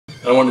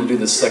I wanted to do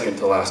this second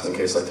to last in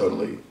case I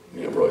totally,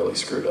 royally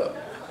screwed up.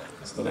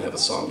 So then I have a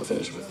song to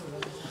finish with.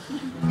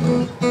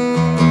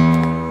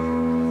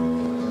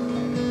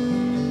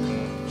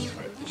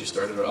 Alright, did you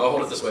start it? I'll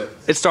hold it this way.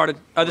 It started.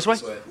 This way?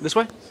 This way. This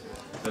way?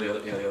 The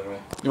other way.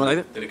 You want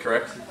it? Did it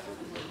correct?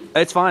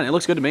 It's fine. It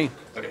looks good to me.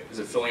 Okay, is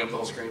it filling up the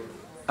whole screen?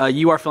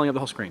 You are filling up the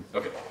whole screen.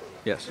 Okay.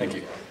 Yes. Thank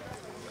you.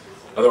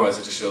 Otherwise,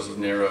 it just shows with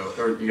narrow.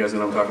 Or you guys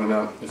know what I'm talking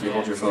about? If you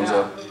hold your phones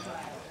up.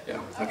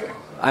 Yeah. Okay.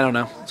 I don't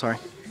know. Sorry.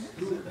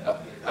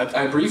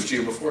 I briefed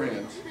you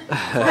beforehand. I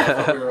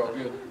thought we were all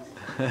good.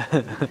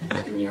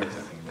 Giving you a hard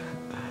time.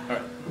 All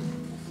right.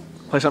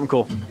 Play something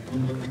cool.